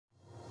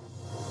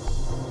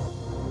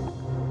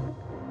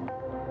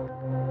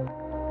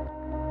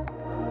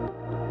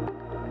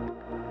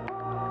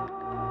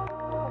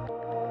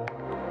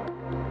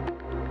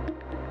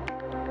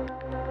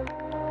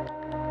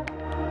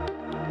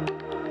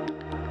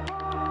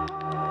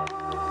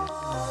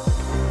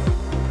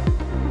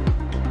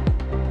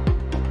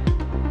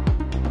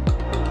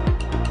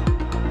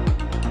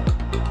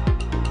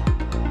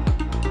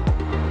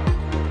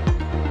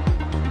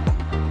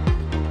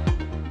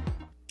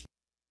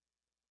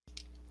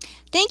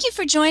Thank you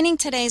for joining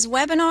today's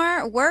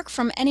webinar, Work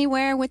from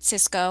Anywhere with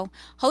Cisco,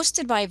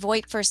 hosted by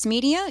VoIP First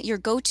Media, your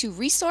go-to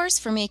resource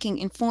for making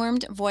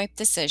informed VoIP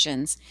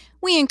decisions.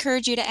 We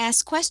encourage you to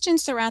ask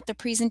questions throughout the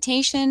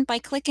presentation by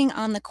clicking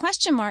on the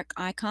question mark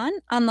icon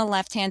on the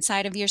left-hand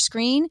side of your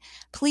screen.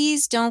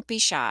 Please don't be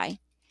shy.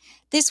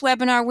 This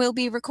webinar will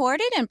be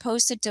recorded and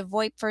posted to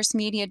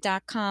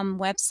VoIPFirstMedia.com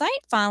website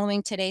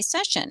following today's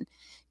session.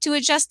 To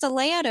adjust the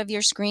layout of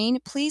your screen,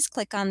 please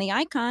click on the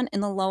icon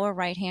in the lower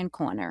right-hand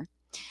corner.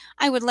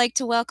 I would like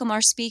to welcome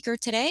our speaker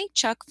today,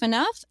 Chuck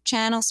Phaneuf,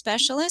 Channel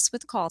Specialist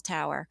with Call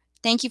Tower.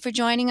 Thank you for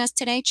joining us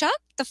today, Chuck.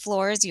 The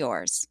floor is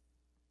yours.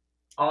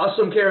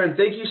 Awesome, Karen.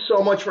 Thank you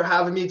so much for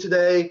having me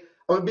today.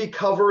 I'm going to be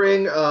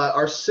covering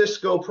our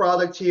Cisco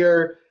product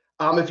here.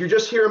 If you're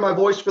just hearing my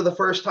voice for the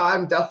first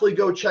time, definitely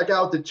go check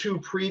out the two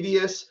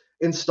previous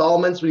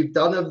installments we've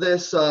done of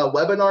this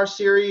webinar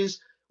series.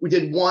 We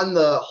did one,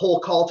 the whole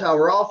Call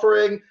Tower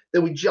offering,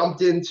 then we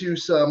jumped into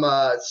some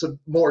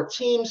more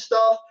team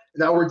stuff.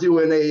 Now we're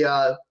doing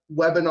a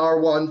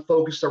webinar one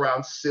focused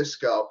around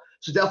Cisco.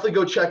 So definitely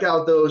go check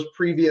out those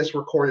previous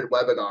recorded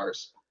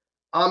webinars.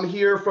 I'm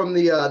here from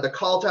the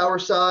Call Tower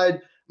side.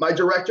 My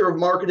director of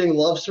marketing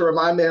loves to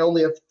remind me I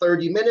only have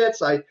 30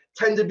 minutes. I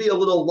tend to be a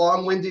little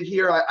long-winded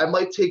here. I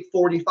might take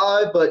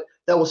 45, but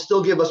that will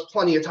still give us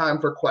plenty of time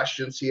for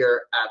questions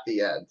here at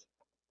the end.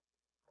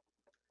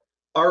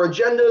 Our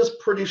agenda is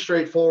pretty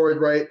straightforward,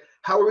 right?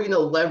 How are we going to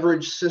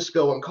leverage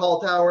Cisco and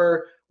Call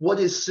Tower? What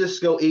is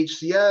Cisco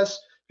HCS?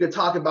 We're going to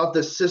talk about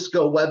the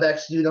Cisco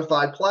WebEx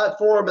Unified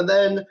Platform, and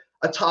then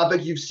a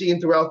topic you've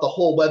seen throughout the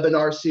whole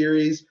webinar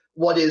series,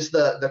 what is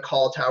the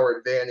Call Tower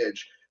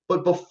advantage?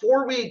 But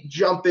before we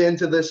jump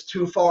into this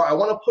too far, I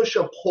want to push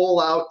a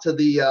poll out to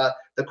the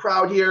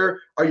crowd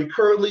here. Are you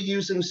currently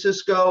using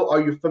Cisco?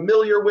 Are you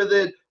familiar with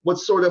it? What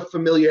sort of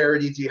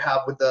familiarity do you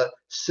have with the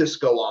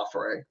Cisco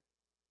offering?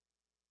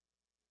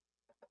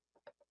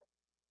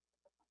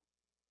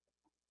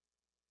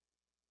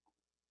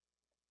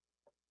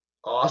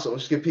 Awesome.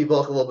 Let's give people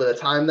a little bit of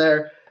time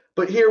there.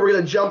 But here we're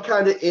going to jump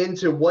kind of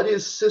into what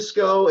is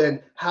Cisco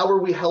and how are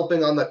we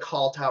helping on the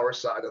Call Tower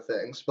side of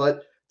things.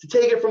 But to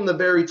take it from the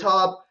very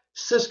top,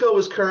 Cisco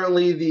is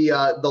currently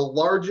the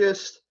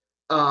largest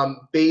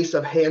base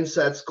of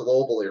handsets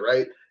globally,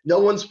 right? No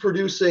one's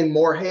producing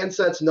more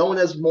handsets. No one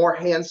has more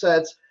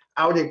handsets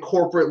out in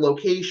corporate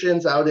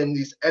locations, out in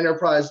these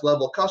enterprise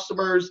level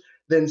customers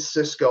than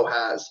Cisco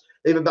has.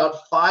 They have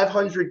about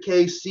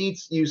 500K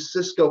seats use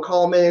Cisco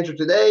Call Manager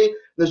today.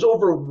 There's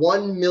over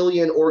 1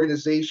 million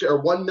organization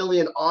or 1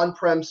 million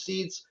on-prem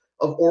seats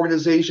of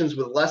organizations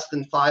with less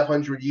than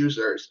 500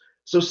 users.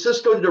 So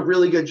Cisco did a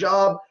really good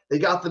job. They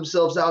got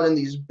themselves out in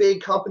these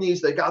big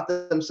companies. They got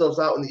themselves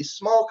out in these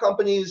small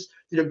companies,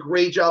 did a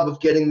great job of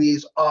getting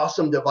these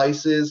awesome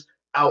devices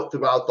out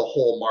throughout the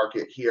whole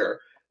market here.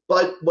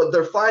 But what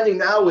they're finding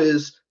now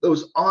is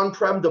those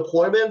on-prem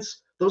deployments,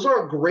 those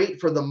aren't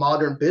great for the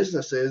modern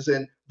businesses,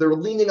 and they're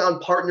leaning on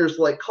partners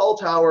like Call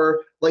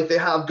Tower, like they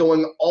have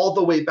going all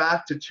the way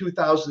back to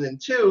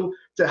 2002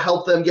 to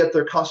help them get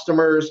their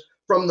customers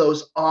from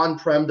those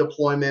on-prem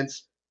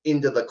deployments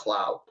into the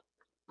cloud.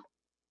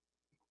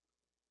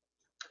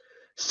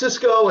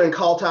 Cisco and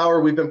Call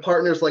Tower, we've been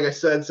partners, like I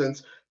said,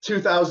 since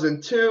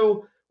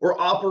 2002. We're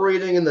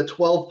operating in the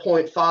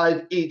 12.5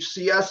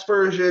 HCS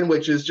version,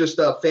 which is just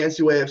a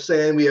fancy way of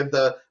saying we have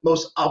the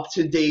most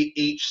up-to-date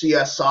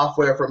HCS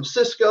software from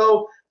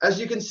Cisco. As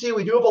you can see,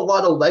 we do have a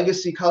lot of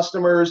legacy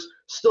customers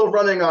still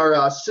running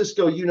our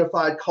Cisco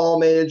Unified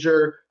Call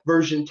Manager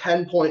version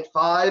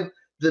 10.5.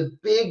 The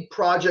big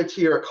project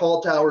here at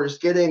Call Tower is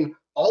getting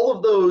all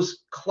of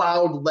those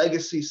cloud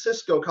legacy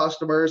Cisco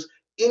customers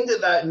into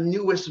that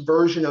newest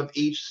version of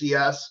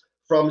HCS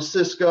from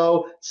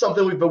Cisco,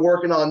 something we've been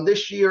working on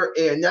this year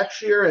and next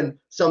year, and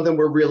something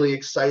we're really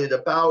excited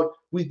about.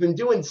 We've been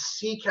doing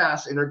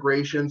CCaaS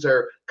integrations,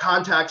 or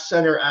contact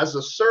center as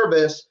a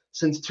service,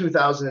 since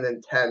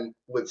 2010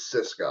 with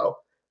Cisco.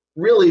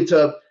 Really,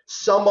 to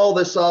sum all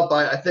this up,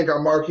 I think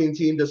our marketing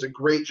team does a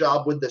great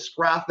job with this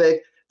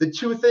graphic. The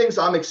two things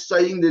I'm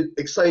excited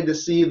to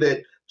see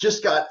that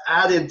just got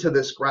added to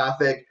this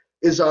graphic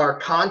is our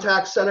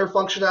contact center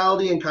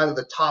functionality in kind of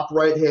the top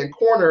right-hand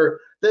corner.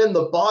 Then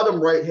the bottom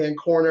right-hand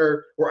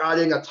corner, we're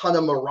adding a ton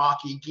of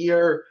Meraki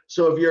gear.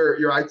 So if you're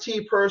your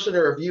IT person,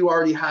 or if you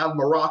already have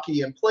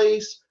Meraki in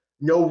place,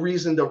 no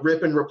reason to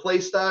rip and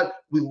replace that.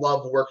 We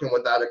love working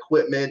with that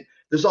equipment.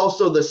 There's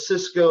also the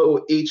Cisco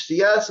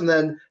HCS, and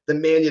then the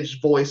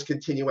managed voice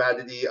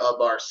continuity of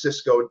our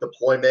Cisco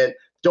deployment.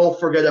 Don't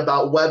forget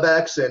about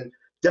WebEx, and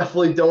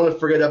definitely don't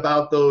forget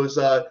about those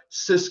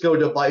Cisco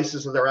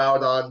devices that are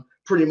out on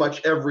pretty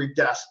much every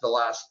desk the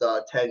last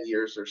 10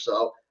 years or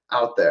so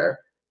out there.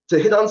 To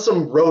hit on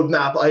some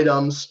roadmap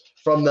items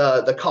from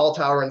the Call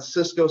Tower and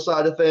Cisco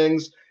side of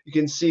things, you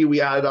can see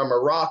we added our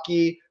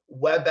Meraki.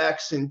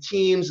 WebEx in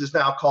Teams is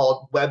now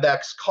called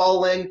WebEx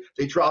Calling.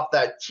 They dropped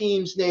that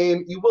Teams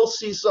name. You will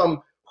see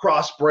some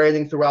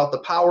cross-branding throughout the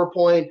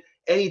PowerPoint.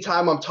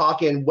 Anytime I'm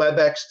talking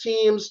WebEx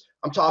Teams,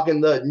 I'm talking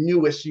the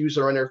newest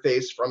user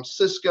interface from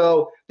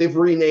Cisco. They've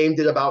renamed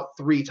it about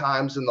 3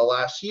 times in the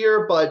last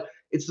year, but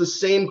it's the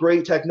same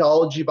great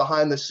technology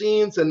behind the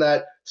scenes and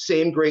that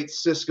same great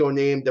Cisco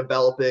name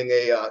developing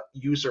a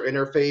user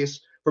interface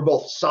for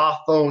both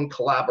soft phone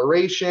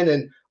collaboration,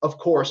 and of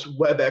course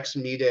WebEx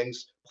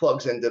meetings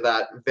plugs into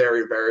that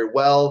very, very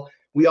well.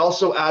 We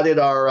also added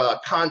our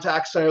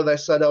contact center that I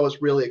said I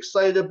was really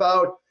excited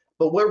about,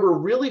 but where we're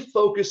really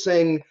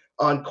focusing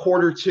on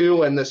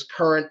Q2 and this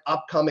current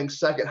upcoming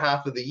second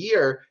half of the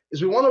year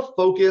is we want to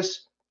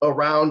focus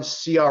around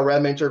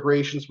CRM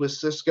integrations with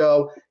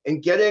Cisco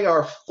and getting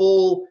our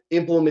full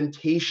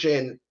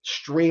implementation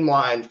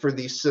streamlined for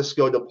these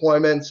Cisco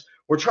deployments.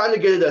 We're trying to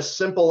get it as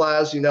simple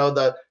as,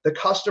 the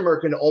customer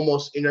can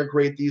almost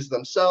integrate these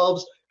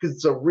themselves because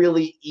it's a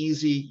really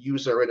easy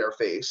user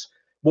interface.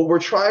 What we're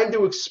trying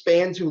to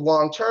expand to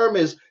long term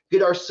is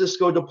get our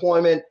Cisco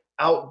deployment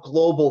out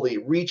globally,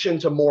 reach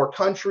into more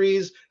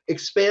countries,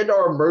 expand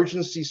our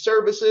emergency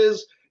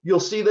services.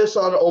 You'll see this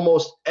on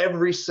almost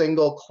every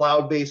single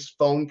cloud-based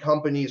phone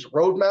company's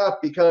roadmap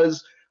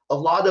because a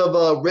lot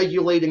of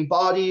regulating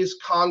bodies,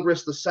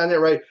 Congress, the Senate,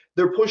 right,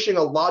 they're pushing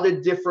a lot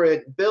of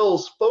different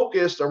bills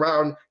focused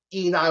around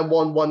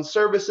E911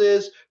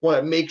 services.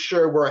 Want to make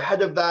sure we're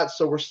ahead of that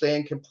so we're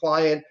staying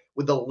compliant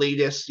with the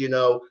latest,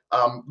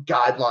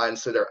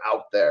 guidelines that are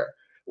out there.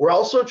 We're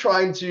also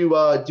trying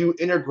to do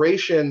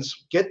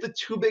integrations, get the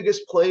 2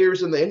 biggest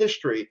players in the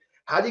industry.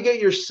 How do you get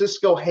your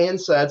Cisco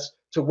handsets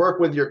to work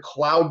with your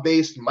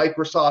cloud-based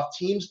Microsoft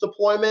Teams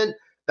deployment?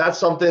 That's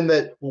something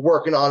that we're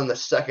working on in the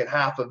second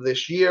half of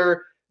this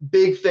year.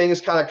 Big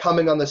things kind of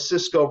coming on the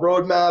Cisco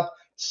roadmap.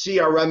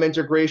 CRM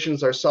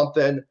integrations are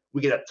something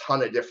we get a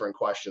ton of different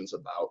questions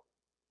about.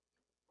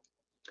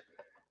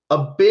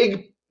 A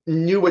big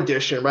new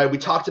addition, right? We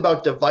talked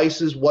about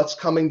devices, what's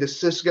coming to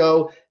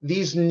Cisco.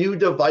 These new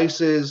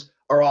devices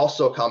are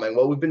also coming.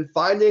 What we've been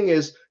finding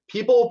is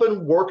people have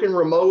been working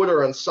remote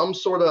or in some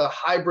sort of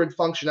hybrid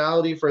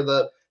functionality for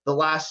the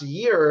last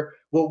year.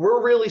 What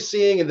we're really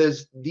seeing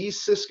is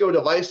these Cisco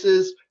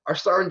devices are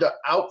starting to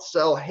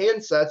outsell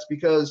handsets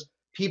because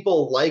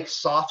people like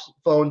soft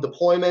phone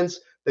deployments.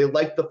 They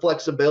like the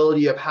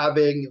flexibility of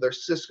having their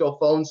Cisco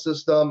phone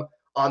system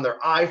on their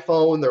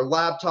iPhone, their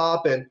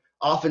laptop, and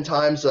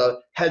oftentimes a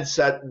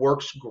headset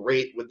works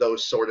great with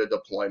those sort of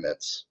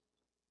deployments.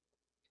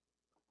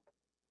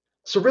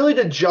 So really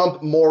to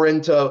jump more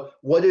into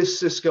what is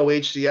Cisco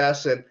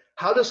HCS and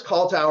how does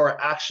Call Tower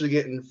actually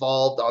get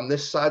involved on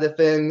this side of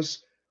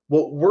things,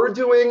 what we're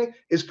doing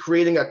is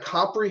creating a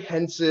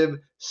comprehensive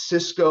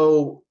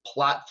Cisco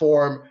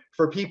platform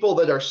for people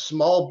that are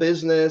small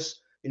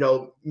business,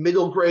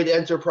 middle grade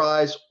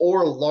enterprise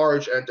or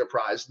large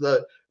enterprise.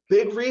 The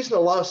big reason a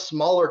lot of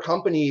smaller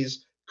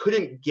companies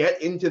couldn't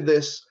get into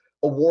this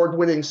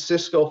award-winning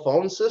Cisco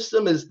phone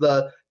system is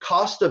the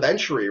cost of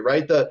entry,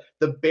 right? The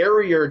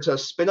barrier to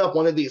spin up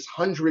one of these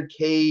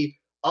 100K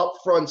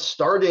upfront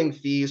starting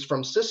fees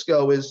from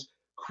Cisco is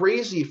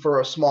crazy for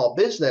a small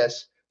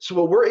business. So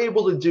what we're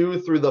able to do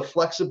through the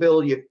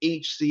flexibility of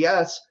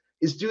HCS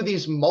is do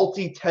these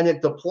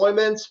multi-tenant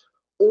deployments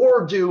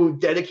or do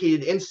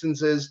dedicated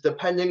instances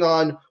depending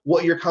on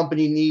what your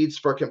company needs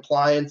for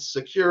compliance,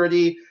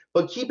 security.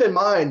 But keep in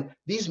mind,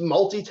 these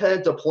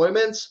multi-tenant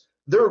deployments,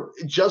 they're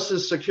just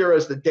as secure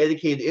as the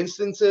dedicated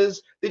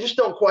instances. They just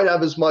don't quite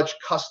have as much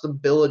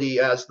customability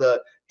as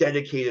the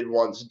dedicated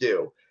ones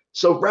do.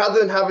 So rather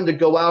than having to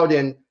go out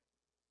and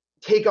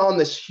take on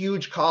this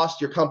huge cost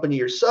your company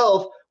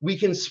yourself, we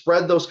can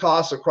spread those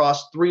costs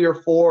across 3 or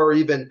 4 or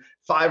even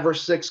 5 or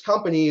 6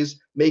 companies,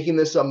 making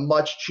this a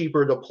much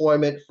cheaper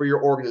deployment for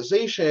your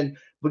organization,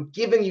 but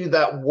giving you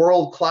that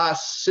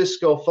world-class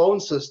Cisco phone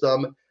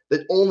system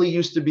that only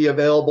used to be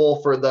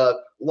available for the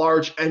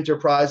large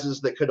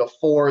enterprises that could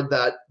afford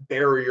that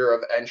barrier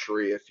of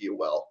entry, if you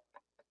will.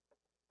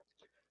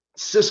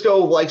 Cisco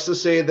likes to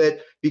say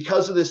that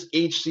because of this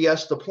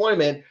HCS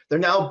deployment, they're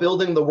now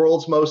building the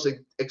world's most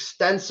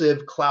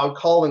extensive cloud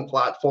calling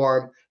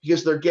platform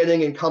because they're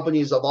getting in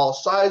companies of all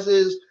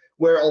sizes,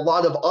 where a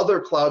lot of other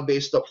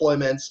cloud-based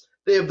deployments,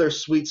 they have their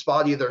sweet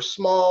spot, either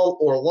small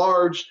or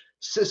large.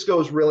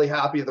 Cisco's really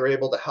happy they're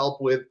able to help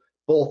with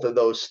both of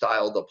those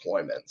style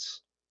deployments.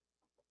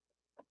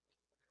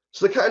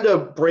 So to kind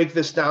of break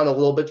this down a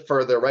little bit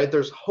further, right,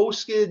 there's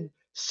hosted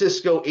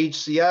Cisco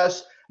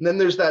HCS, and then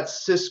there's that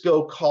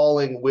Cisco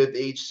calling with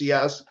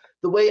HCS.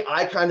 The way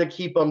I kind of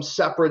keep them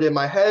separate in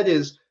my head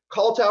is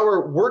Call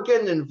Tower, we're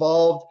getting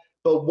involved,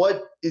 but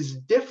what is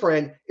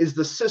different is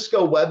the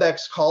Cisco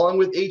WebEx calling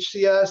with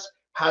HCS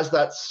has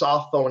that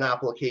soft phone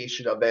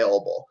application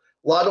available.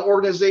 A lot of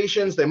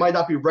organizations, they might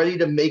not be ready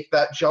to make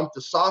that jump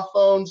to soft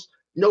phones.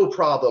 No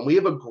problem. We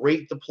have a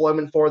great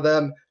deployment for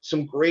them,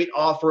 some great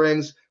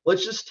offerings.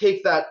 Let's just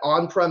take that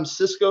on-prem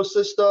Cisco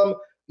system,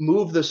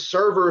 move the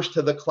servers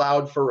to the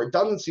cloud for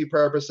redundancy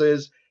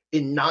purposes,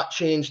 and not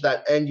change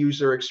that end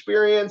user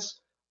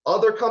experience.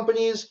 Other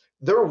companies,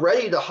 they're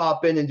ready to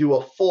hop in and do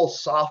a full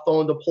soft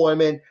phone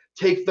deployment,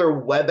 take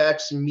their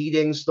WebEx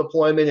meetings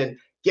deployment and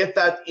get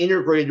that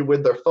integrated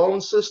with their phone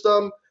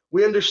system.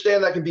 We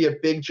understand that can be a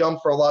big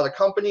jump for a lot of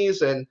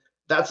companies, and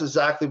that's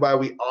exactly why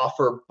we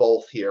offer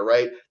both here,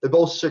 right? They're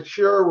both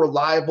secure,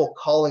 reliable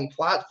calling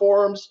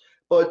platforms,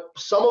 but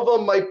some of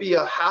them might be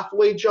a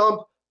halfway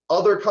jump.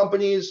 Other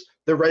companies,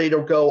 they're ready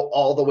to go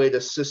all the way to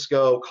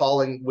Cisco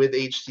calling with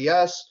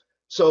HCS.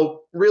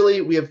 So really,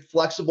 we have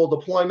flexible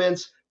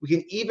deployments. We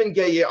can even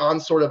get you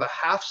on sort of a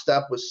half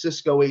step with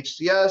Cisco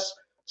HCS.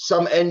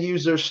 Some end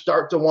users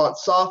start to want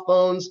soft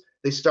phones.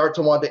 They start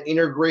to want to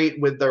integrate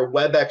with their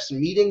WebEx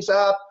meetings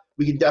app.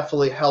 We can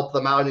definitely help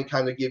them out and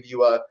kind of give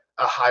you a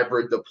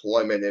hybrid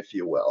deployment, if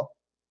you will.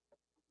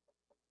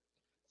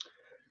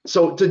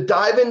 So to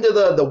dive into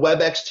the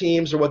WebEx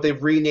Teams, or what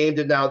they've renamed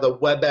it now, the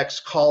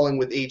WebEx Calling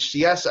with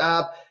HCS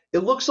app, it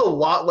looks a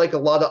lot like a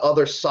lot of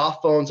other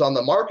soft phones on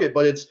the market,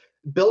 but it's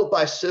built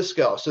by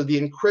Cisco. So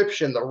the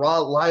encryption, the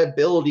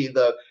reliability,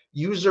 the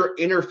user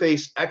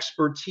interface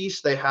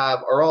expertise they have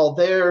are all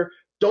there.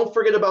 Don't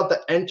forget about the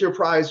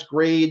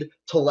enterprise-grade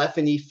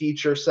telephony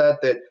feature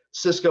set that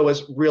Cisco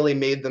has really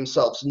made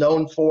themselves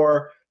known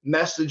for.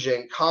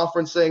 Messaging,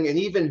 conferencing, and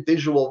even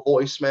visual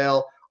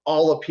voicemail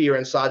all appear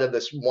inside of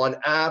this one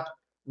app,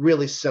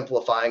 really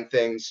simplifying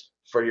things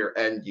for your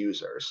end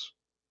users.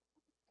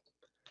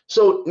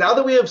 So now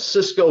that we have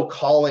Cisco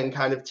calling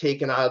kind of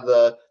taken out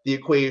of the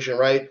equation,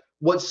 right?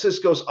 What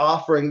Cisco's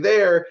offering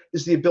there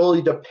is the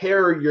ability to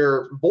pair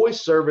your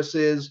voice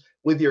services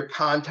with your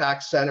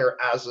contact center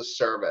as a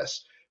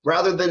service.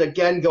 Rather than,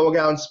 again, going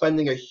out and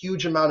spending a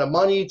huge amount of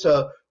money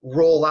to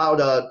roll out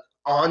a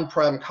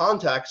on-prem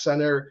contact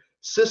center,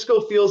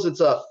 Cisco feels it's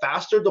a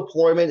faster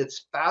deployment,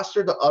 it's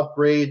faster to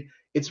upgrade,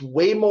 it's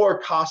way more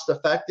cost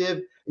effective,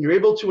 and you're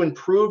able to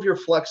improve your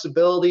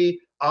flexibility,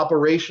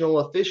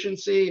 operational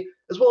efficiency,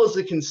 as well as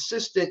the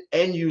consistent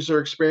end user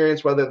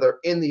experience, whether they're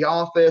in the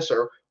office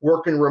or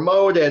working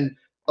remote. And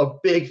a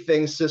big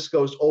thing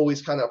Cisco's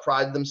always kind of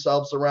prided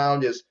themselves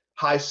around is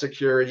high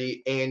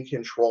security and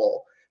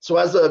control. So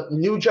as a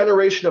new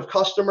generation of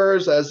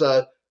customers,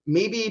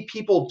 maybe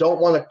people don't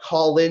want to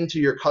call into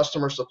your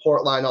customer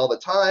support line all the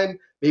time.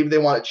 Maybe they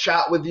want to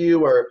chat with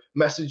you or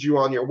message you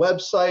on your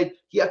website.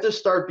 You have to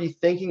start be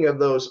thinking of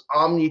those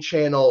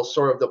omni-channel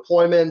sort of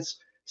deployments.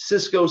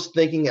 Cisco's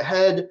thinking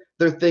ahead.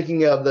 They're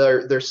thinking of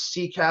their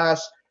CCaaS,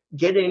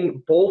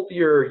 getting both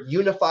your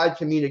unified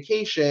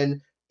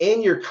communication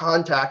and your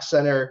contact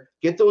center,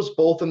 get those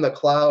both in the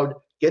cloud,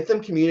 get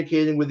them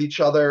communicating with each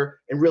other,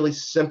 and really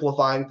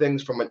simplifying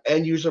things from an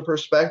end user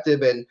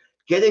perspective, and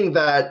getting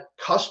that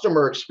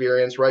customer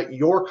experience, right,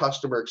 your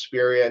customer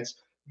experience,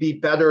 be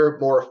better,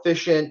 more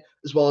efficient,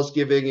 as well as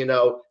giving,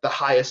 the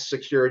highest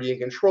security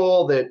and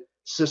control that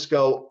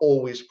Cisco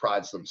always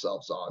prides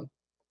themselves on.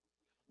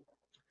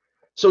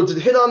 So to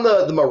hit on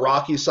the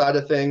Meraki side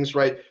of things,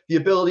 right, the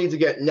ability to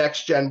get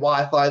next-gen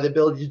Wi-Fi, the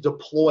ability to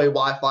deploy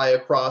Wi-Fi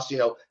across,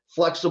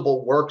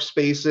 flexible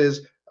workspaces.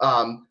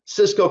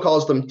 Cisco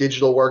calls them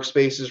digital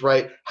workspaces,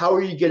 right? How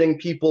are you getting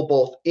people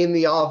both in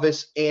the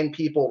office and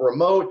people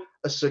remote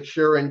a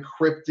secure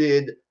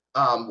encrypted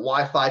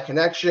Wi-Fi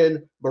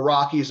connection?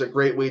 Meraki is a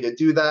great way to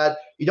do that.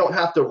 You don't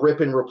have to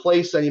rip and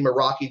replace any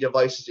Meraki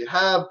devices you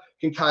have.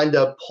 You can kind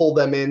of pull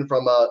them in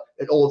from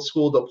an old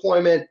school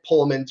deployment,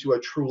 pull them into a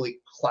truly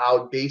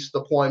cloud-based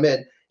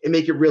deployment, and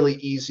make it really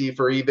easy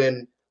for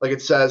even, like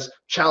it says,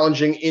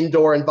 challenging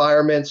indoor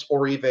environments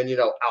or even,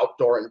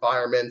 outdoor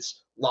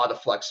environments. A lot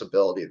of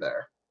flexibility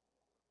there.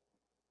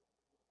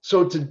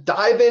 So to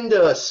dive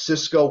into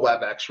Cisco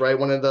WebEx, right,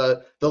 one of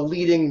the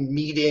leading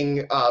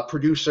meeting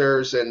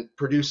producers and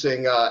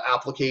producing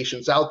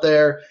applications out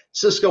there,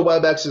 Cisco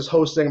WebEx is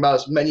hosting about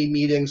as many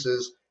meetings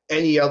as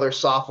any other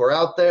software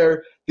out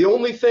there. The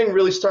only thing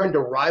really starting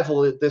to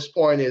rival at this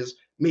point is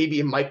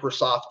maybe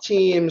Microsoft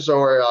Teams,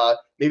 or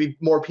maybe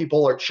more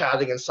people are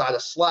chatting inside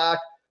of Slack,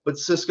 but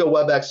Cisco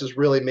WebEx has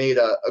really made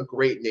a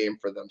great name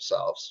for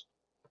themselves.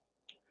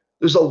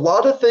 There's a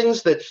lot of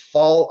things that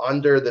fall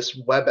under this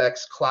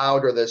WebEx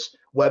cloud, or this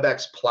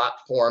WebEx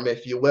platform,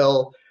 if you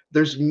will.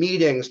 There's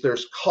meetings,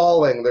 there's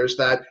calling, there's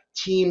that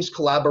Teams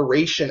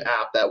collaboration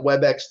app, that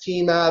WebEx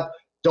team app.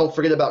 Don't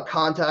forget about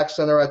contact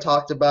center I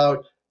talked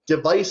about,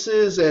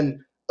 devices, and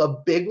a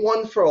big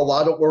one for a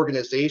lot of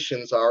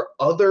organizations are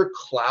other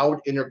cloud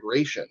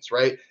integrations,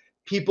 right?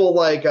 People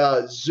like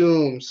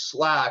Zoom,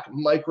 Slack,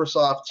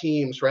 Microsoft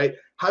Teams, right?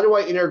 How do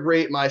I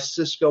integrate my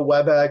Cisco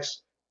WebEx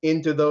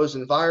into those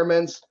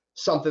environments?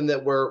 Something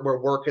that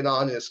we're working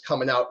on is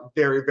coming out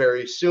very,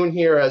 very soon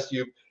here, as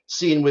you've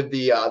seen with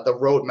the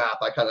roadmap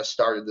I kind of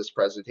started this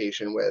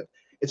presentation with.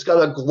 It's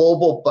got a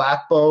global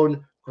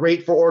backbone,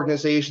 great for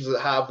organizations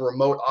that have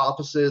remote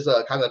offices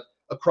kind of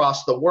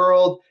across the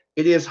world.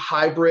 It is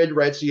hybrid,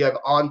 right? So you have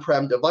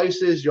on-prem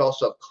devices, you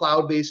also have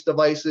cloud-based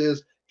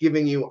devices,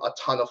 giving you a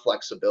ton of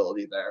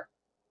flexibility there.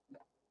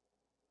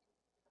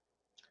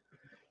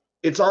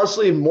 It's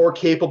honestly more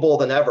capable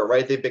than ever,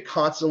 right? They've been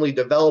constantly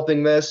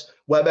developing this.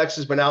 WebEx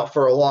has been out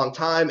for a long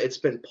time. It's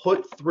been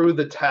put through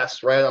the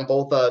test, right? On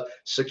both a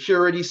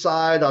security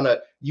side, on a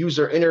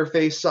user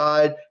interface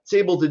side. It's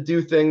able to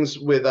do things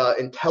with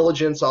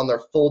intelligence on their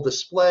full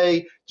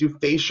display, do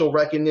facial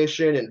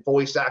recognition and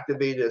voice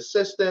activated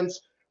assistance.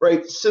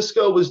 right?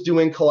 Cisco was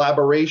doing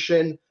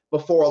collaboration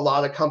before a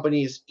lot of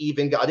companies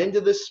even got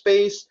into this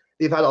space.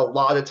 They've had a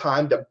lot of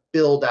time to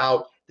build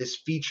out this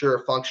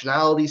feature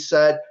functionality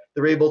set.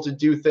 They're able to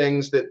do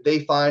things that they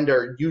find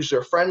are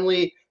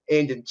user-friendly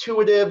and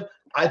intuitive.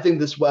 I think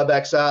this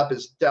WebEx app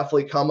has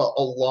definitely come a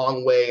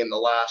long way in the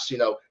last,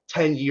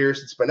 10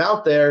 years it's been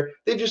out there.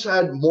 They've just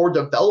had more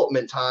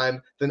development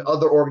time than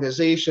other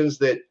organizations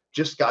that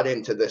just got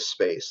into this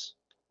space.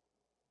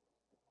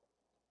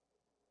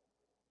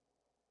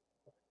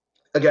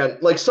 Again,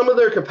 like some of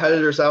their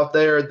competitors out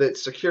there, that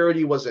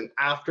security was an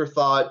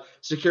afterthought.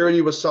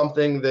 Security was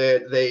something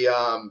that they,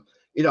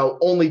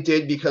 only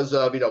did because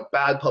of,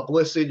 bad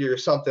publicity or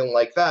something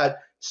like that.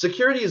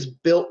 Security is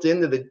built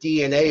into the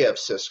DNA of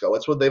Cisco.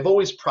 It's what they've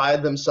always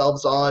prided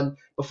themselves on.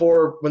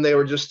 Before, when they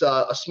were just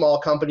a small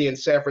company in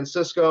San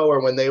Francisco,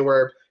 or when they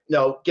were,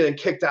 getting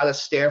kicked out of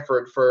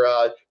Stanford for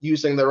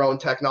using their own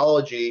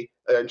technology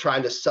and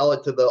trying to sell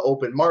it to the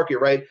open market,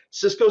 right?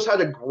 Cisco's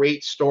had a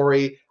great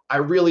story. I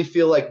really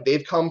feel like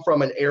they've come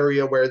from an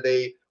area where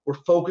they were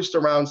focused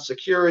around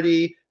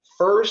security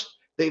first.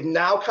 They've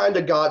now kind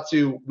of got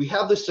to, we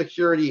have the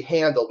security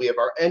handled. We have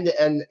our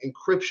end-to-end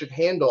encryption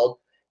handled.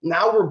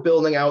 Now we're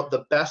building out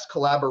the best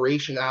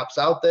collaboration apps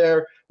out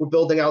there. We're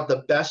building out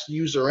the best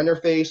user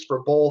interface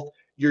for both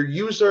your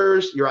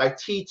users, your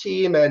IT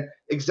team, and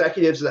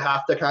executives that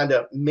have to kind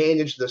of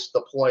manage this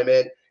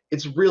deployment.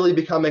 It's really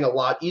becoming a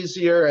lot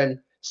easier, and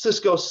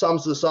Cisco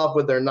sums this up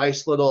with their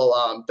nice little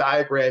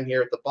diagram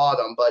here at the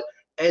bottom. But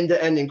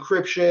end-to-end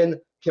encryption,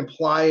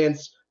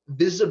 compliance,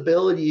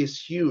 visibility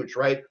is huge,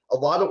 right? A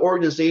lot of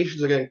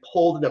organizations are getting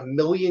pulled in a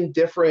million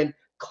different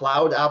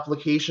cloud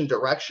application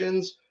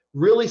directions.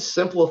 Really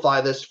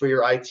simplify this for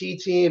your IT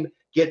team,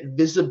 get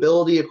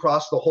visibility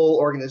across the whole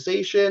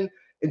organization.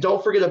 And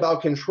don't forget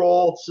about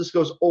control.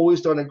 Cisco's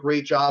always done a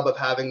great job of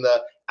having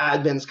the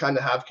admins kind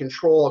of have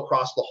control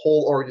across the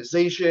whole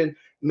organization,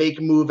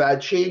 make, move,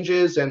 add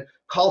changes. And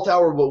Call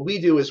Tower, what we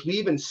do is we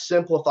even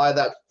simplify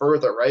that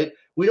further, right?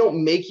 We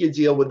don't make you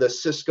deal with the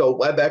Cisco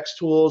WebEx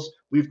tools.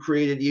 We've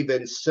created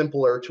even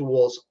simpler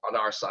tools on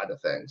our side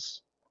of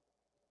things.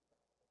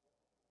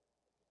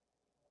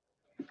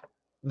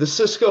 The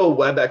Cisco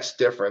WebEx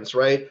difference,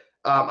 right?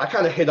 I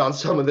kind of hit on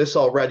some of this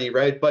already,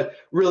 right? But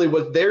really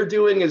what they're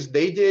doing is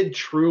they did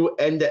true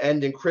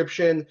end-to-end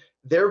encryption.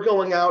 They're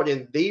going out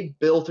and they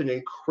built an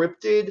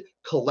encrypted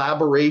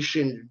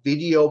collaboration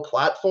video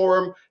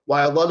platform,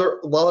 while a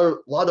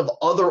lot of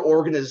other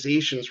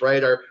organizations,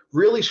 right, are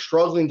really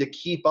struggling to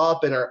keep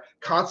up and are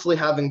constantly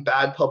having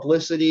bad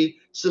publicity.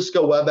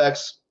 Cisco WebEx,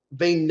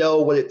 they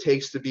know what it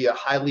takes to be a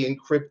highly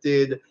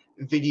encrypted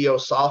video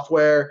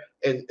software,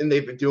 and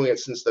they've been doing it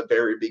since the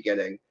very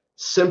beginning.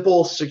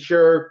 Simple,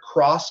 secure,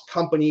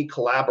 cross-company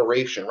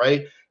collaboration,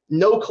 right?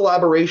 No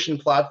collaboration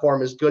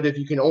platform is good if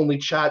you can only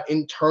chat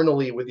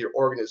internally with your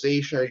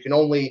organization, or you can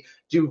only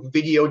do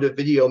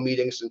video-to-video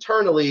meetings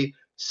internally.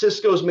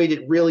 Cisco's made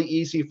it really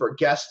easy for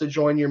guests to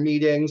join your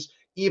meetings,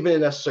 even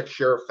in a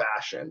secure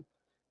fashion.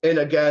 And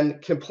again,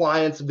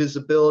 compliance,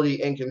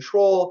 visibility, and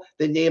control,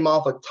 they name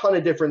off a ton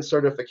of different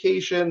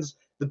certifications.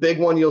 The big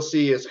one you'll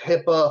see is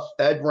HIPAA,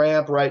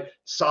 FedRAMP, right?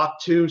 SOC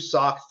 2,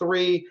 SOC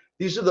 3.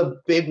 These are the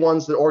big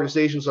ones that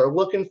organizations are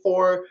looking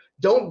for.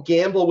 Don't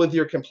gamble with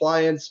your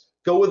compliance.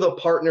 Go with a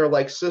partner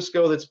like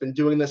Cisco that's been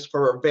doing this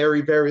for a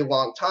very, very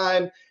long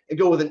time, and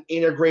go with an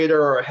integrator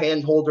or a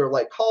handholder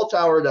like Call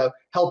Tower to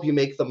help you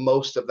make the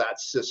most of that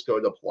Cisco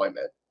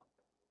deployment.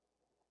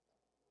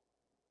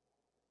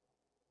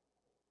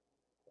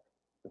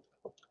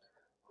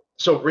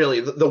 So really,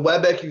 the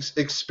WebEx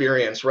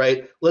experience,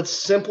 right? Let's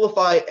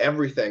simplify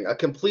everything. A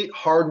complete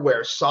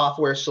hardware,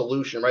 software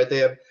solution, right? They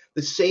have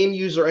the same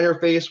user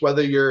interface,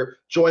 whether you're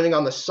joining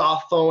on the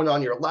soft phone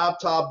on your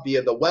laptop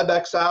via the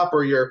WebEx app,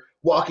 or you're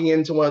walking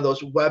into one of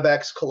those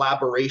WebEx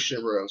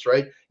collaboration rooms,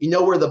 right? You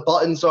know where the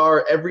buttons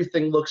are.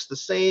 Everything looks the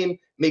same,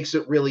 makes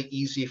it really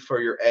easy for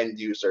your end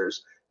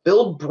users.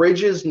 Build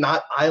bridges,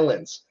 not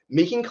islands.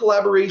 Making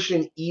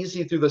collaboration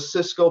easy through the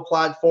Cisco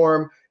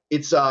platform.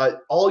 It's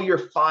all your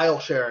file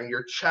sharing,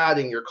 your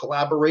chatting, your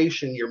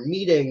collaboration, your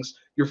meetings,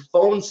 your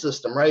phone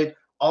system, right?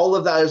 All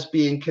of that is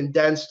being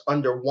condensed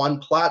under one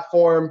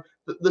platform,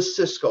 the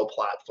Cisco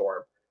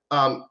platform.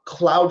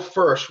 Cloud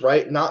first,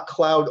 right? Not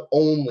cloud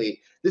only.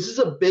 This is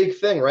a big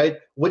thing, right?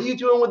 What are you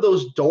doing with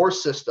those door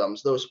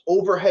systems, those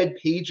overhead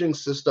paging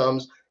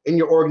systems in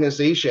your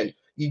organization?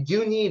 You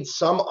do need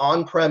some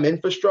on-prem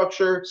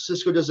infrastructure.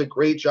 Cisco does a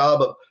great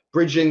job of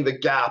bridging the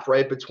gap,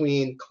 right,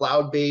 between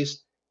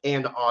cloud-based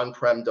and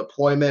on-prem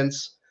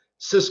deployments.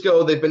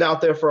 Cisco, they've been out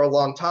there for a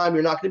long time.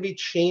 You're not going to be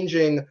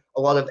changing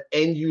a lot of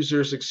end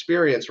users'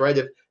 experience, right?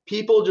 If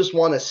people just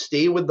want to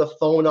stay with the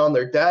phone on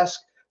their desk,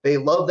 they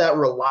love that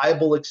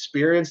reliable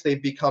experience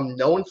they've become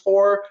known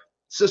for.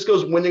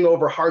 Cisco's winning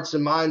over hearts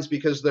and minds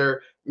because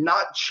they're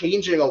not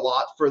changing a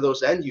lot for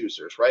those end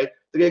users, right?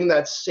 They're getting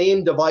that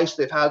same device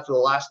they've had for the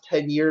last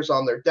 10 years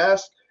on their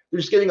desk. They're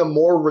just getting a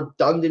more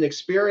redundant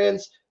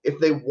experience. If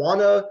they want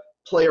to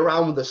play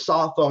around with the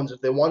soft phones,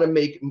 if they want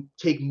to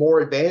take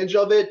more advantage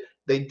of it,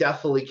 they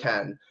definitely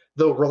can.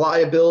 The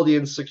reliability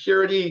and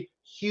security,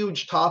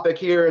 huge topic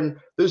here. And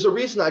there's a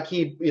reason I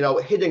keep,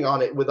 hitting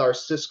on it with our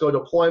Cisco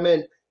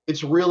deployment.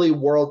 It's really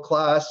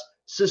world-class.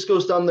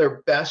 Cisco's done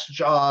their best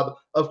job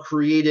of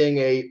creating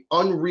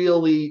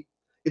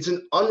it's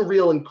an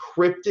Unreal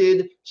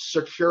encrypted,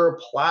 secure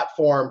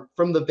platform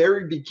from the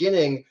very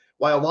beginning,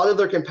 while a lot of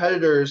their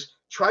competitors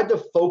tried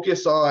to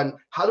focus on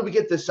how do we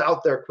get this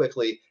out there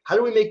quickly? How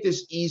do we make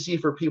this easy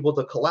for people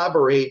to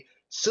collaborate?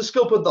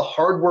 Cisco put the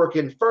hard work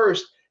in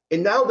first,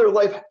 and now their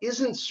life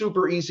isn't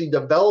super easy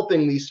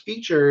developing these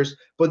features,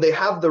 but they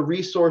have the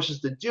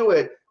resources to do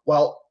it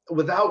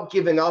without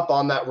giving up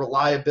on that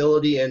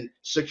reliability and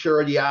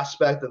security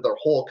aspect that their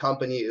whole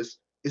company is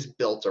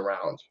built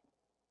around.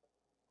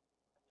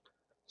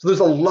 So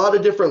there's a lot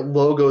of different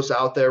logos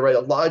out there, right?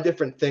 A lot of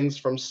different things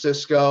from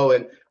Cisco.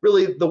 And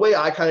really the way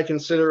I kind of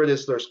consider it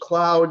is there's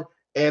cloud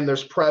and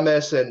there's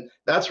premise, and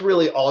that's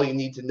really all you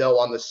need to know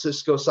on the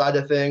Cisco side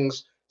of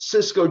things.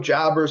 Cisco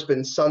Jabber's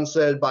been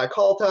sunsetted by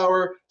Call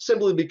Tower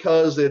simply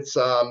because it's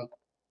on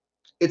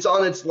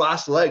its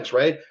last legs,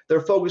 right?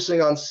 They're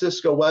focusing on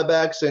Cisco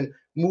WebEx and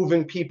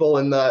moving people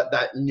in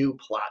that new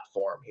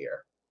platform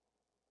here.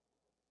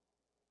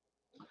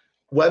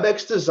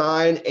 WebEx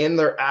design and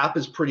their app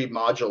is pretty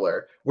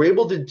modular. We're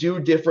able to do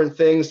different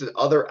things that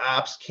other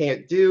apps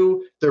can't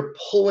do. They're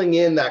pulling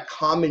in that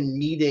common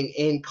meeting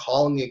and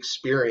calling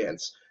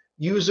experience.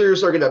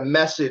 Users are going to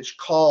message,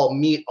 call,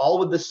 meet, all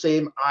with the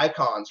same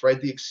icons,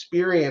 right? The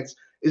experience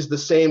is the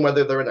same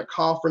whether they're in a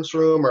conference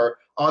room or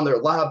on their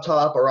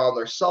laptop or on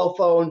their cell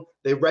phone.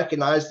 They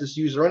recognize this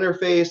user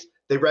interface.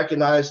 They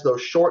recognize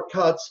those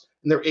shortcuts,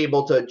 and they're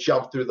able to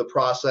jump through the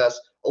process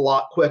a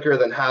lot quicker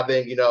than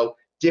having,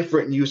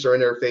 different user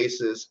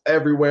interfaces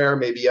everywhere.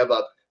 Maybe you have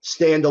a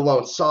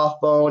standalone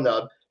soft phone,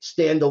 a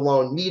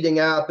standalone meeting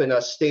app, and a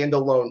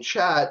standalone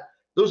chat.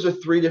 Those are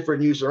 3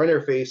 different user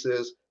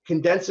interfaces.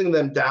 Condensing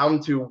them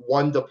down to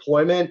one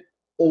deployment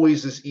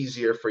always is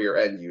easier for your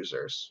end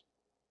users.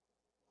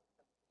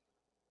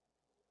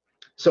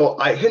 So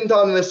I hinted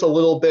on this a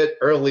little bit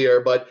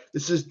earlier, but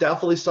this is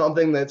definitely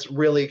something that's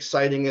really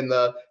exciting in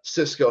the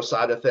Cisco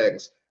side of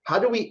things. How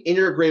do we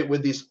integrate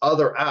with these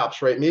other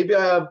apps, right? Maybe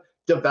I have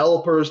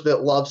developers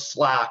that love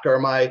Slack, or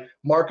my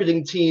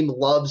marketing team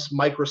loves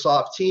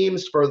Microsoft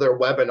Teams for their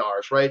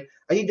webinars, right?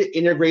 I need to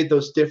integrate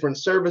those different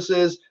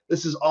services.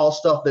 This is all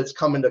stuff that's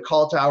coming to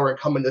Call Tower and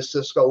coming to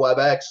Cisco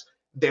WebEx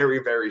very,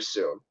 very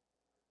soon.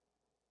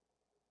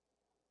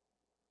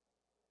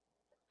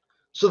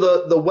 So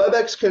the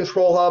WebEx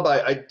Control Hub,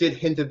 I did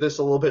hint at this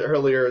a little bit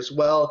earlier as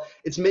well.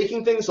 It's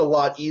making things a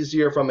lot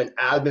easier from an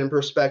admin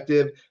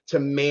perspective to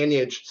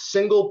manage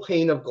single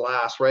pane of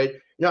glass, right?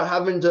 You're not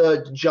having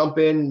to jump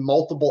in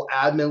multiple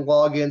admin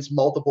logins,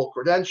 multiple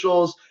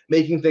credentials,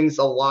 making things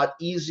a lot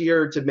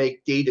easier to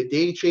make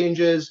day-to-day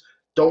changes.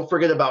 Don't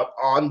forget about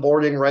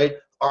onboarding, right?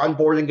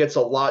 Onboarding gets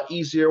a lot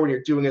easier when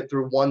you're doing it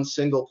through one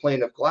single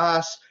pane of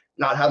glass,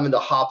 not having to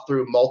hop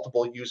through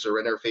multiple user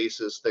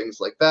interfaces, things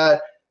like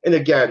that. And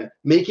again,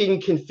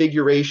 making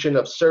configuration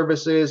of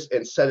services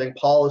and setting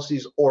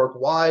policies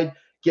org-wide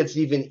gets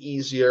even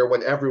easier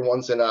when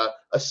everyone's in a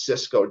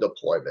Cisco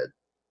deployment.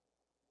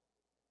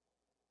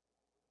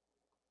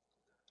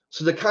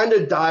 So to kind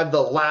of dive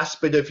the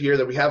last bit of here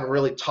that we haven't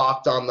really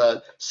talked on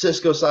the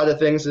Cisco side of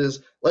things is,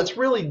 let's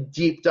really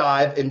deep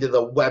dive into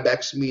the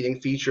WebEx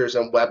meeting features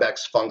and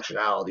WebEx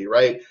functionality,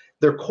 right?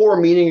 Their core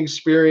meeting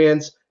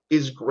experience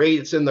is great.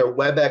 It's in their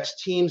WebEx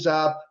Teams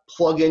app.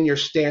 Plug in your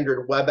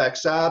standard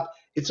WebEx app.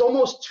 It's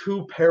almost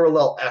 2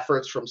 parallel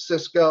efforts from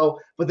Cisco,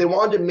 but they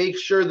wanted to make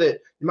sure that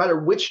no matter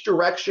which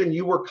direction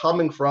you were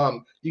coming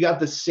from, you got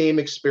the same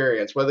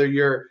experience, whether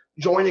you're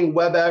joining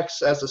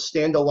WebEx as a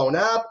standalone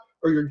app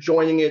or you're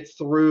joining it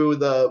through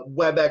the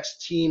WebEx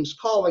Teams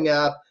calling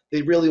app.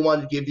 They really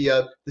wanted to give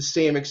you the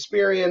same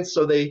experience,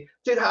 so they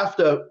did have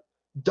to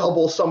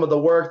double some of the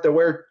work. There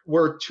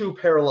were 2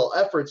 parallel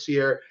efforts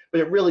here,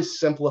 but it really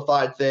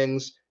simplified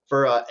things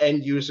for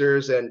end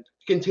users and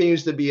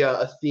continues to be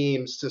a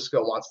theme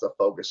Cisco wants to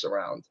focus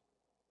around.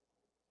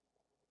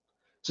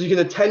 So you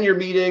can attend your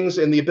meetings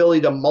and the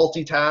ability to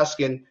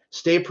multitask and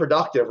stay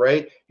productive,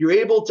 right? You're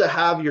able to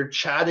have your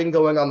chatting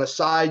going on the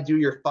side, do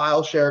your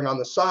file sharing on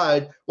the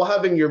side, while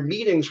having your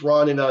meetings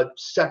run in a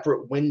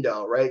separate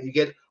window, right? You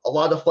get a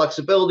lot of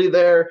flexibility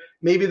there.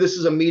 Maybe this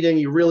is a meeting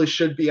you really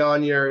should be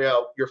on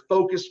your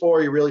focus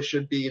for. You really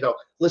should be,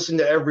 listen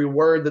to every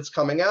word that's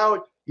coming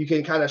out. You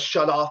can kind of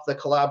shut off the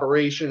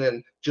collaboration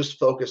and just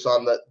focus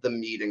on the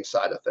meeting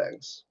side of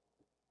things.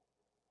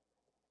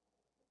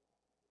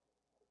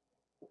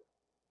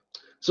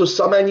 So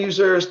some end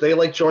users, they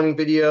like joining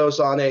videos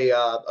on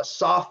a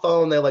soft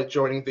phone. They like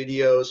joining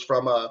videos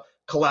from a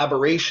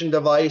collaboration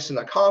device in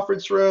a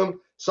conference room.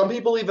 Some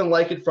people even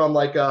like it from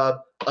like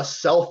a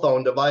cell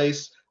phone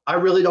device. I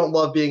really don't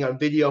love being on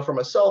video from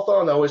a cell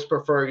phone. I always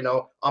prefer,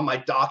 on my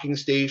docking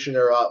station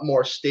or a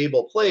more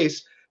stable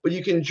place. But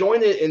you can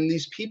join it, and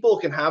these people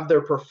can have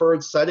their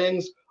preferred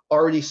settings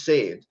already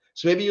saved.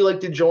 So maybe you like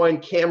to join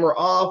camera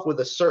off with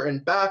a certain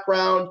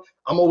background.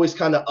 I'm always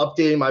kind of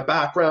updating my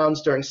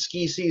backgrounds during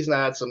ski season.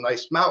 I had some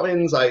nice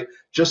mountains. I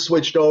just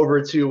switched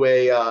over to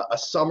a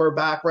summer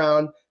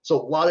background. So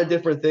a lot of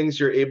different things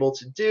you're able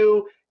to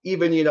do.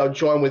 Even,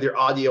 join with your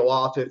audio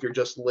off if you're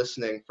just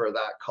listening for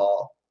that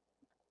call.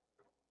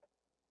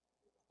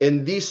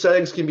 And these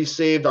settings can be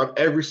saved on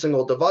every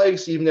single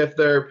device, even if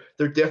they're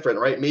different,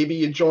 right? Maybe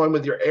you join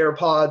with your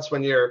AirPods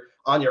when you're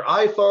on your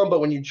iPhone, but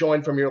when you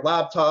join from your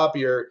laptop,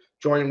 you're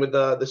joining with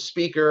the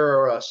speaker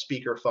or a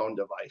speakerphone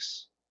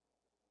device.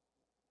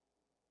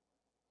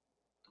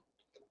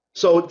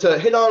 So to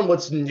hit on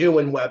what's new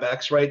in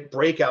WebEx, right?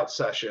 Breakout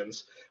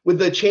sessions. With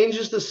the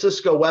changes to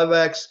Cisco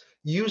WebEx,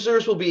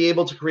 users will be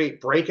able to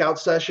create breakout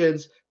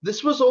sessions.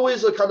 This was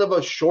always a kind of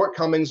a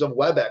shortcomings of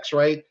WebEx,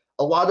 right?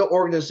 A lot of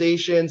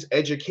organizations,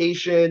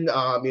 education,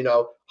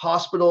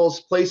 hospitals,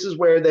 places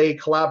where they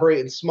collaborate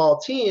in small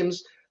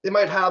teams, they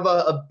might have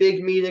a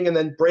big meeting and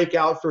then break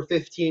out for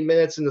 15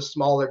 minutes into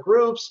smaller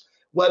groups.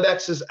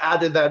 WebEx has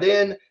added that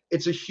in.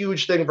 It's a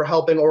huge thing for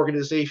helping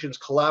organizations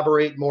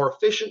collaborate more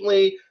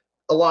efficiently.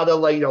 A lot of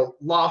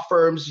law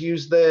firms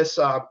use this,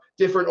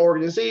 different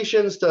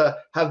organizations to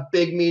have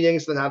big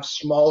meetings, then have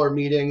smaller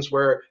meetings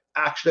where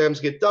action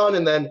items get done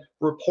and then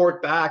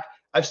report back.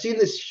 I've seen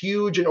this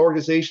huge in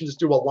organizations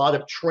do a lot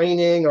of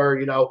training or,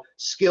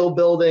 skill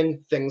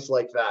building, things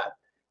like that.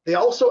 They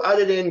also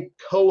added in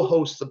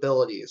co-host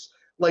abilities.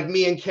 Like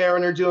me and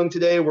Karen are doing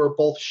today, we're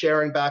both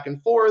sharing back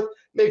and forth.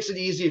 Makes it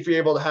easy if you're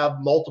able to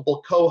have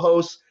multiple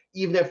co-hosts,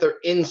 even if they're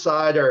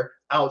inside or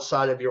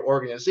outside of your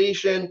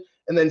organization.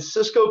 And then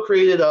Cisco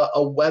created a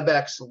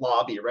WebEx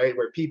lobby, right,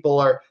 where people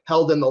are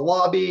held in the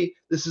lobby.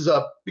 This has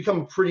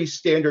become a pretty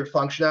standard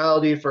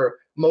functionality for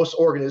most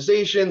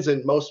organizations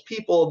and most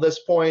people at this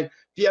point.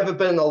 If you haven't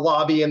been in the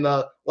lobby in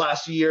the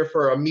last year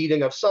for a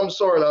meeting of some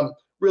sort, I'm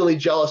really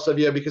jealous of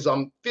you because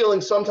I'm feeling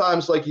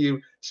sometimes like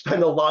you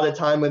spend a lot of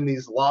time in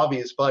these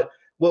lobbies. But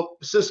what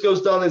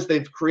Cisco's done is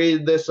they've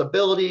created this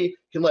ability,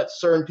 can let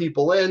certain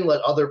people in,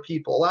 let other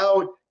people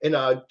out, and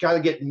kind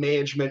of get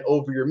management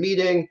over your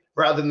meeting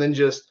rather than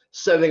just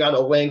sending out a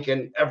link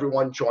and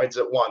everyone joins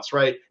at once,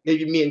 right?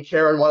 Maybe me and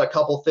Karen want a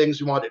couple things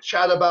we want to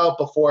chat about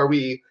before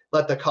we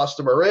let the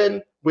customer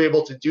in. We're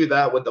able to do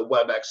that with the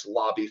WebEx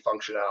lobby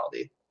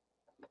functionality.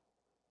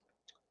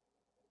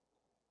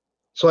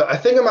 So I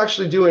think I'm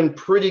actually doing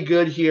pretty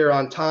good here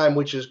on time,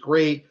 which is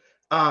great.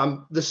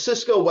 The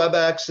Cisco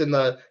WebEx and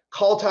the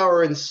Call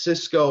Tower and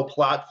Cisco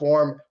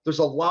platform, there's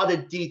a lot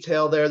of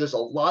detail there. There's a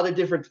lot of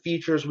different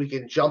features we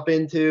can jump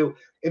into.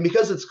 And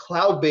because it's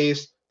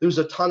cloud-based, there's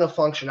a ton of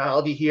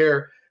functionality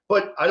here.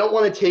 But I don't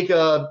want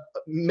to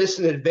miss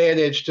an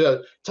advantage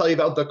to tell you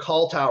about the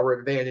Call Tower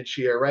advantage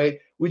here, right?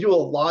 We do a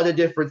lot of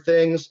different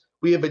things.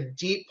 We have a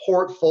deep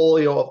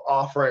portfolio of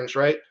offerings,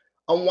 right?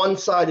 On one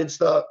side, it's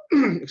the,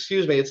 it's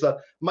the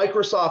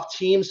Microsoft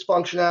Teams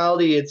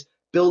functionality. It's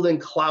building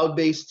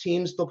cloud-based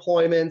Teams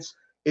deployments.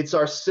 It's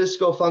our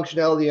Cisco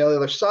functionality on the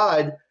other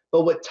side.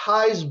 But what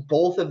ties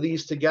both of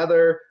these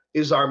together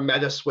is our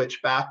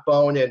Metaswitch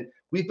backbone. And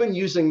we've been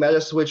using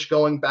Metaswitch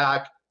going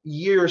back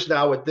years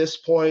now at this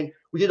point.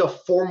 We did a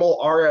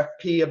formal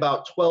RFP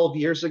about 12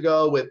 years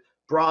ago with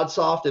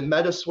BroadSoft and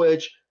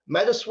Metaswitch.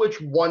 Metaswitch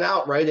won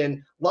out, right?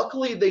 And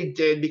luckily they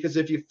did, because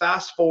if you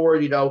fast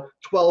forward,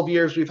 12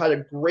 years, we've had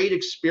a great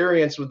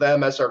experience with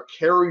them as our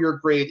carrier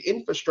grade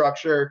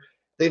infrastructure.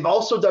 They've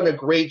also done a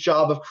great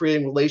job of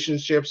creating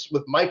relationships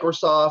with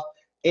Microsoft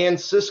and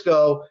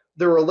Cisco.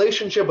 Their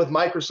relationship with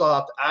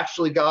Microsoft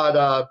actually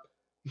got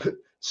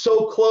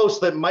so close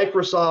that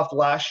Microsoft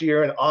last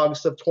year in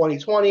August of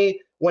 2020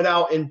 went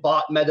out and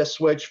bought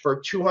Metaswitch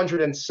for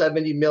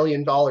 $270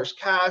 million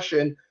cash,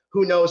 and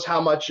who knows how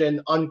much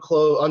in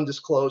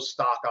undisclosed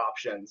stock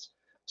options.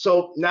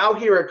 So now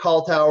here at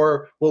Call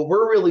Tower, what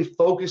we're really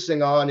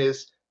focusing on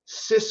is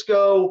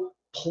Cisco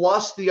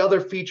plus the other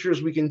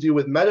features we can do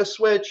with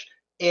Metaswitch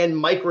and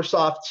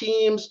Microsoft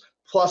Teams,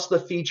 plus the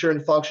feature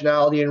and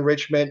functionality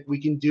enrichment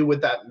we can do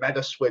with that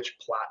Metaswitch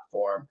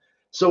platform.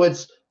 So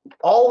it's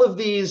all of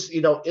these,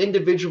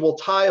 individual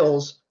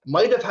tiles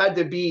might have had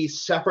to be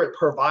separate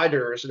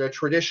providers in a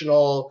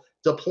traditional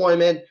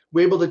deployment.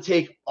 We're able to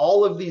take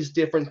all of these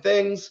different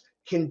things,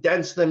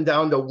 condense them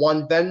down to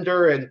one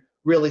vendor, and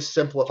really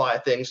simplify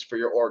things for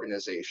your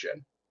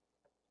organization.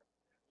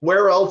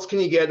 Where else can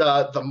you get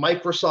the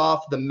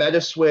Microsoft, the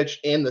Metaswitch,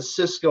 and the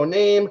Cisco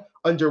name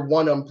under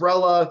one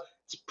umbrella?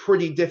 It's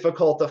pretty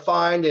difficult to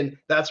find, and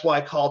that's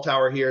why Call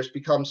Tower here has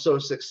become so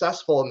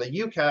successful in the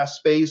UCaaS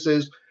space.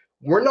 Is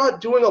we're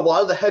not doing a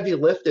lot of the heavy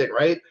lifting,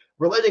 right?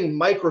 We're letting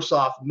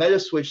Microsoft,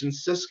 Metaswitch, and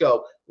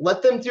Cisco,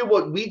 let them do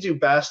what we do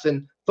best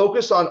and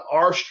focus on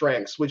our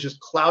strengths, which is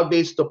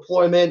cloud-based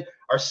deployment,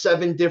 our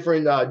 7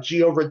 different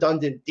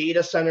geo-redundant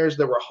data centers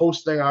that we're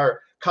hosting our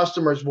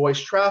customers' voice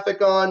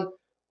traffic on.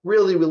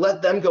 Really, we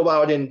let them go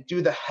out and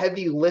do the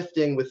heavy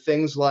lifting with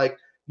things like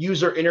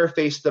user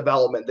interface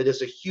development. That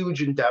is a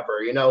huge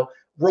endeavor,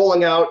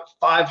 rolling out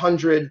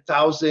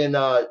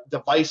 500,000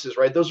 devices,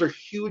 right? Those are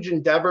huge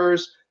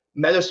endeavors.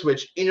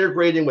 Metaswitch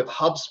integrating with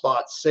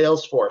HubSpot,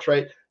 Salesforce,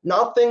 right?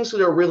 Not things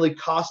that are really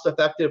cost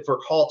effective for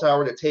Call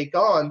Tower to take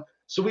on.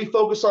 So we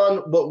focus on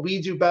what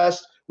we do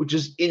best, which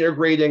is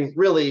integrating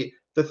really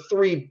the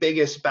three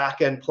biggest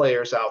backend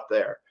players out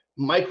there: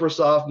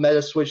 Microsoft,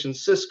 Metaswitch, and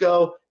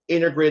Cisco,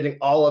 integrating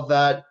all of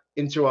that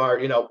into our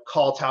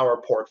Call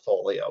Tower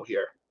portfolio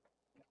here.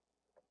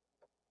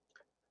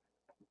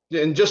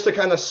 And just to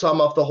kind of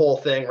sum up the whole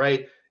thing,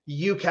 right?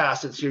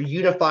 UCaaS, it's your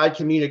unified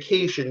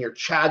communication, your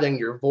chatting,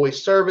 your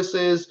voice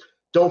services.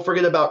 Don't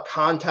forget about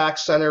contact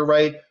center,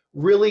 right?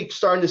 Really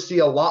starting to see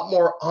a lot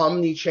more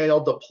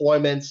omni-channel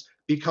deployments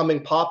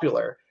becoming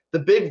popular. The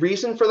big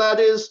reason for that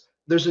is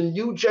there's a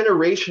new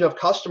generation of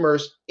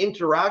customers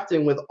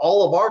interacting with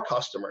all of our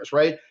customers,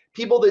 right?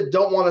 People that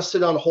don't want to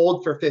sit on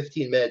hold for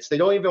 15 minutes. They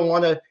don't even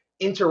want to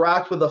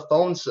interact with a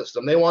phone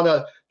system. They want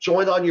to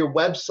join on your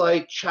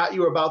website, chat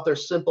you about their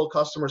simple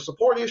customer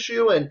support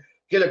issue, and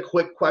get a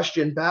quick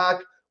question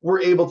back.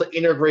 We're able to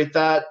integrate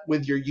that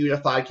with your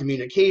unified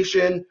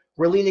communication.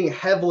 We're leaning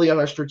heavily on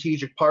our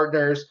strategic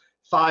partners.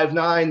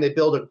 Five9, they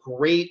build a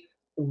great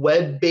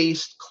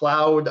web-based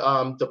cloud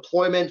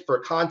deployment for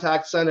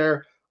contact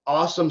center,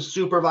 awesome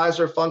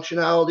supervisor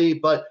functionality,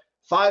 but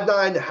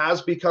Five9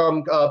 has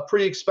become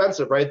pretty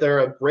expensive, right? They're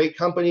a great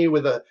company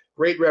with a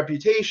great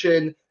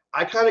reputation.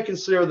 I kind of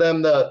consider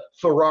them the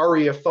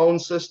Ferrari of phone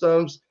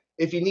systems.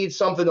 If you need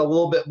something a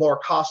little bit more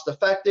cost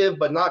effective,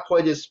 but not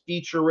quite as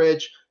feature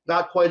rich,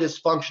 not quite as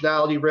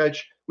functionality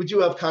rich, we do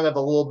have kind of a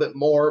little bit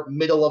more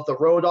middle of the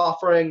road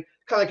offering.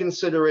 Kind of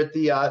consider it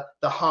the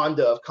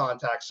Honda of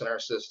contact center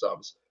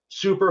systems.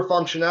 Super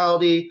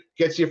functionality,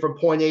 gets you from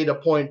point A to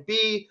point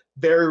B,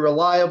 very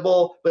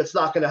reliable, but it's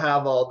not going to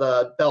have all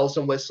the bells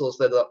and whistles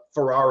that a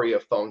Ferrari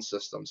of phone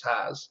systems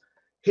has.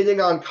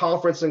 Hitting on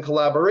conference and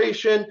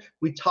collaboration,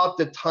 we talked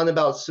a ton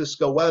about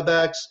Cisco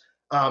WebEx.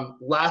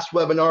 Last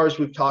webinars,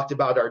 we've talked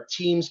about our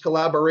Teams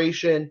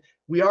collaboration.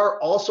 We are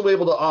also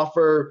able to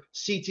offer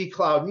CT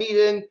Cloud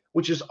Meeting,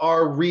 which is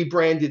our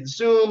rebranded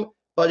Zoom,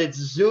 but it's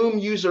Zoom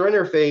user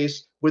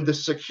interface with the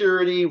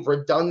security,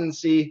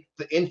 redundancy,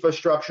 the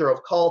infrastructure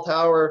of Call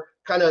Tower,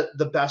 kind of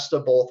the best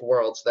of both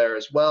worlds there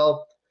as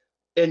well.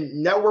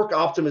 And network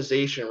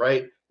optimization,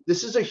 right?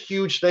 This is a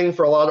huge thing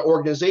for a lot of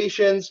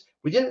organizations.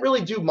 We didn't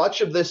really do much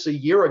of this a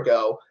year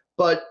ago,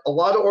 but a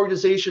lot of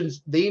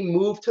organizations, they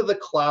moved to the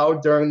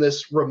cloud during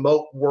this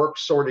remote work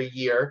sort of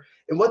year.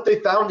 And what they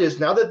found is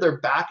now that they're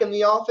back in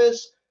the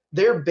office,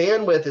 their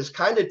bandwidth is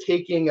kind of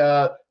taking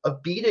a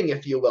beating,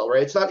 if you will,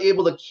 right? It's not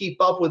able to keep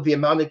up with the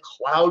amount of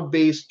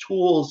cloud-based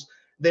tools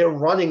they're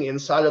running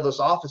inside of those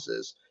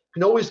offices.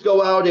 You can always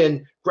go out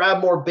and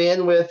grab more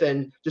bandwidth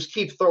and just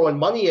keep throwing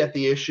money at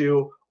the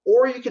issue,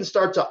 or you can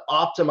start to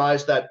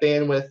optimize that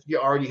bandwidth you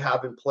already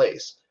have in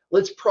place.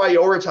 Let's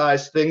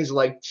prioritize things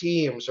like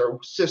Teams or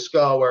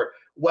Cisco or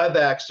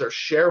WebEx or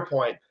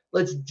SharePoint.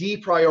 Let's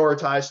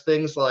deprioritize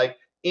things like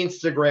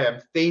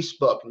Instagram,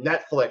 Facebook,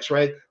 Netflix,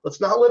 right?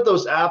 Let's not let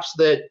those apps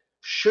that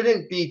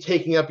shouldn't be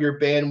taking up your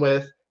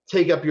bandwidth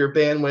take up your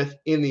bandwidth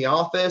in the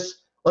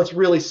office. Let's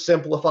really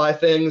simplify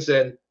things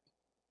and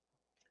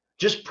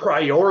just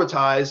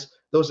prioritize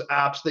those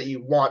apps that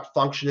you want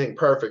functioning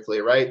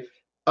perfectly, right?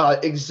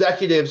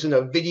 Executives in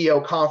a video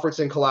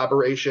conferencing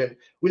collaboration,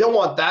 we don't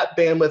want that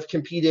bandwidth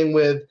competing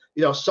with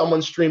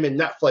someone streaming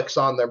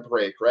Netflix on their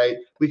break, right?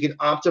 We can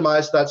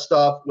optimize that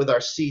stuff with our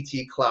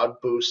CT Cloud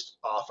Boost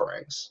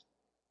offerings.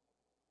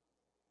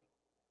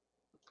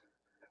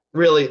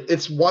 Really,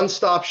 it's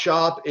one-stop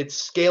shop.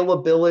 It's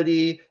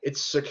scalability,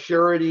 it's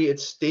security,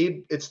 it's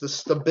the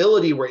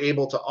stability we're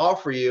able to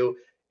offer you.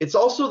 It's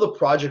also the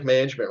project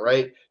management,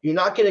 right? You're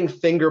not getting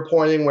finger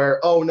pointing where,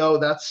 oh no,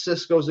 that's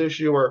Cisco's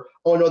issue, or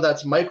oh no,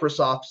 that's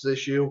Microsoft's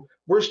issue.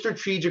 We're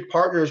strategic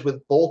partners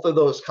with both of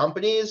those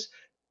companies.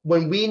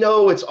 When we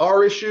know it's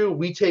our issue,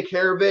 we take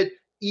care of it.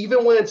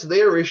 Even when it's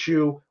their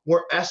issue,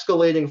 we're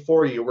escalating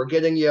for you. We're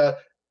getting you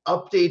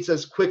updates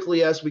as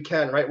quickly as we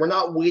can, right? We're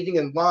not waiting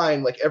in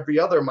line like every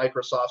other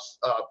Microsoft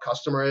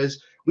customer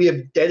is. We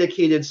have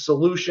dedicated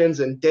solutions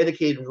and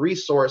dedicated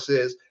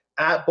resources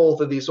at both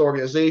of these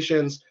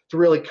organizations to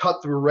really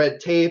cut through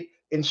red tape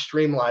and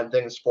streamline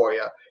things for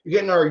you. You're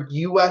getting our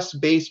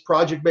US-based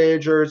project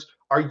managers,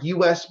 our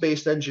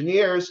US-based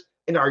engineers,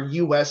 and our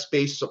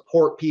US-based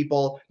support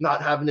people,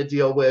 not having to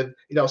deal with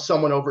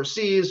someone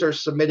overseas or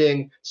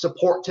submitting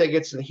support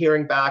tickets and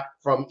hearing back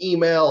from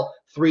email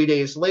 3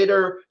 days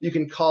later. You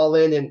can call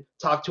in and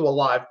talk to a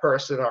live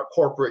person in our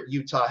corporate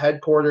Utah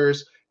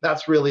headquarters.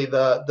 That's really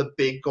the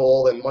big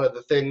goal and one of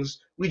the things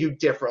we do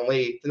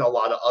differently than a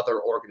lot of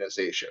other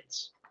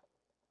organizations.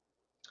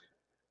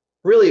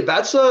 Really,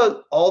 that's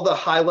all the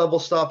high-level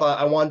stuff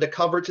I wanted to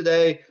cover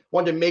today.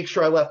 Wanted to make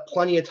sure I left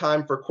plenty of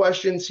time for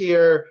questions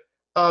here.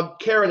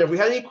 Karen, have we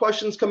had any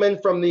questions come in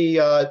from the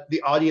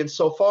audience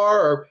so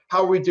far, or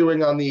how are we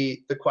doing on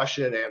the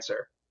question and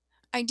answer?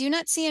 I do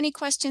not see any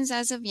questions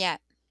as of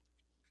yet.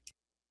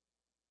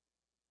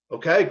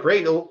 Okay,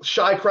 great.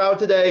 Shy crowd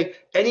today.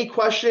 Any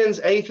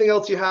questions, anything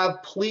else you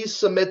have, please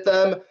submit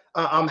them.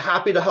 I'm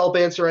happy to help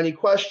answer any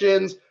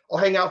questions. I'll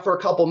hang out for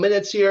a couple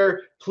minutes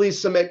here. Please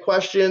submit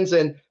questions,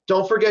 and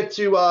don't forget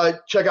to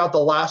check out the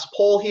last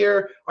poll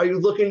here. Are you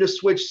looking to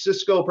switch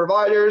Cisco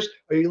providers?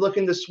 Are you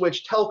looking to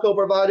switch telco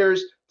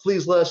providers?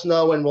 Please let us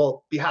know, and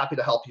we'll be happy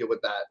to help you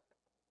with that.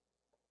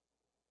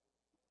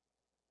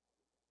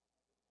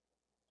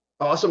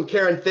 Awesome,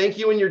 Karen. Thank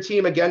you and your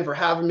team again for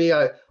having me.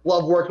 I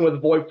love working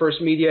with VoIP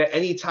First Media.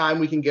 Anytime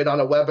we can get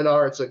on a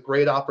webinar, it's a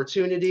great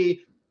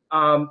opportunity.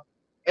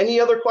 Any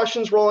other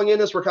questions rolling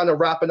in as we're kind of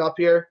wrapping up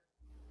here?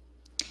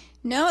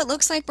 No, it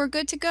looks like we're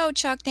good to go,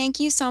 Chuck. Thank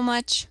you so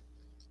much.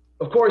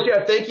 Of course,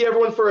 yeah. Thank you,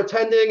 everyone, for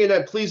attending,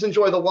 and please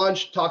enjoy the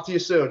lunch. Talk to you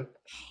soon.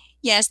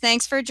 Yes,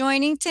 thanks for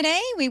joining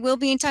today. We will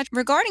be in touch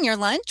regarding your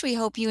lunch. We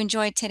hope you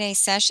enjoyed today's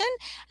session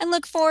and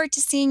look forward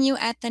to seeing you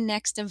at the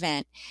next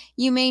event.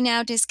 You may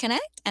now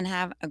disconnect and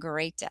have a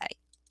great day.